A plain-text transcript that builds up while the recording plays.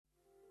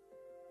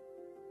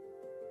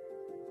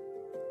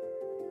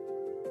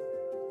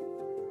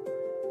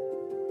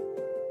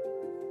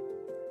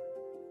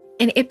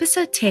In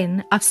episode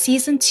 10 of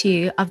season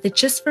 2 of the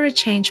Just for a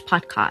Change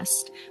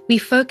podcast, we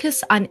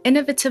focus on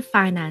innovative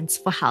finance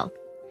for health.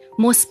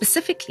 More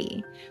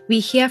specifically, we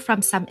hear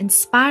from some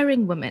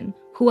inspiring women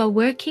who are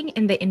working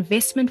in the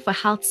investment for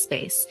health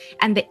space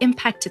and the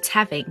impact it's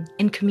having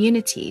in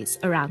communities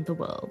around the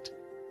world.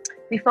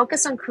 We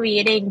focus on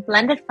creating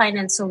blended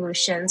finance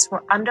solutions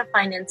for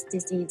underfinanced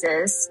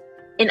diseases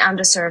in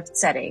underserved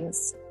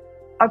settings.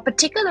 Our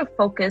particular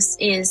focus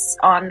is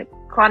on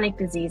chronic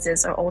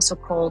diseases, or also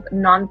called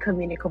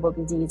non-communicable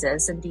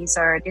diseases. And these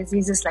are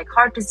diseases like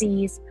heart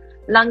disease,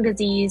 lung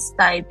disease,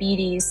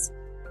 diabetes,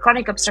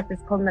 chronic obstructive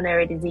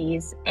pulmonary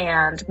disease,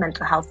 and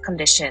mental health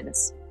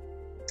conditions.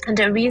 And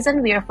the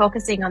reason we are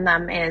focusing on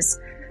them is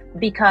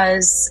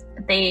because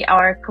they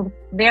are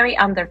very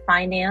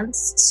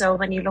underfinanced. So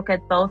when you look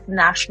at both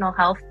national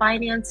health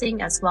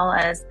financing as well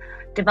as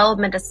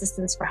development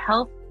assistance for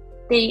health,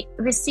 they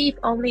receive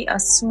only a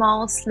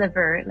small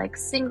sliver, like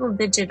single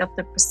digit of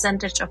the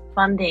percentage of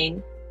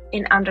funding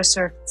in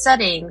underserved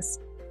settings,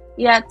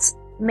 yet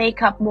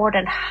make up more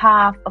than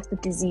half of the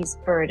disease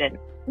burden.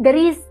 There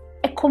is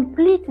a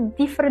completely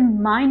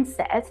different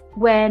mindset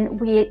when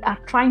we are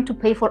trying to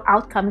pay for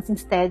outcomes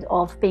instead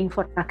of paying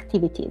for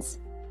activities.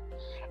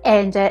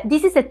 And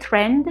this is a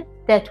trend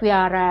that we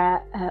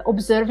are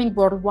observing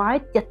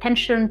worldwide, the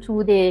attention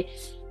to the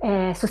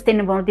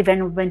Sustainable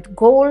Development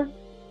Goal,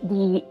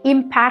 the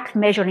impact,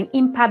 measuring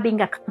impact,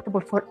 being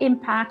accountable for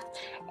impact.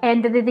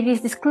 And there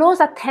is this close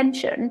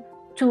attention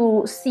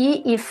to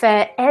see if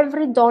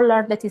every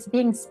dollar that is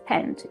being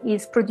spent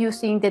is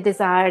producing the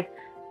desired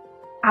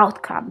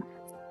outcome.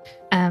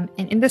 And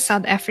in the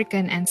South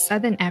African and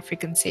Southern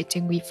African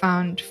setting, we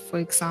found, for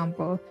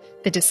example,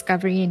 the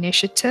Discovery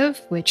Initiative,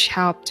 which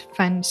helped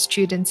fund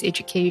students'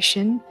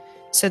 education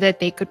so that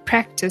they could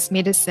practice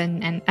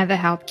medicine and other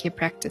healthcare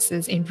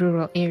practices in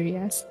rural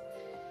areas.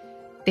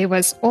 There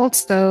was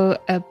also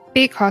a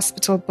big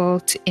hospital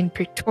built in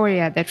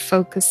Pretoria that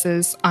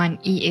focuses on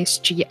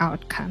ESG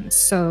outcomes.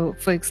 So,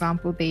 for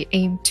example, they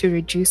aim to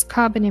reduce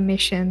carbon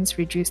emissions,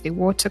 reduce their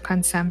water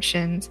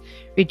consumptions,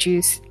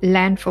 reduce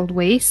landfill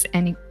waste,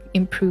 and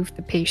improve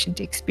the patient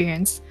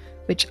experience,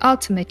 which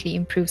ultimately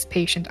improves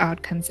patient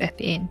outcomes at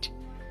the end.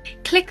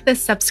 Click the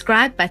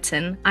subscribe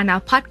button on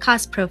our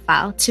podcast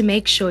profile to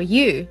make sure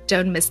you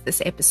don't miss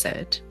this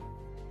episode.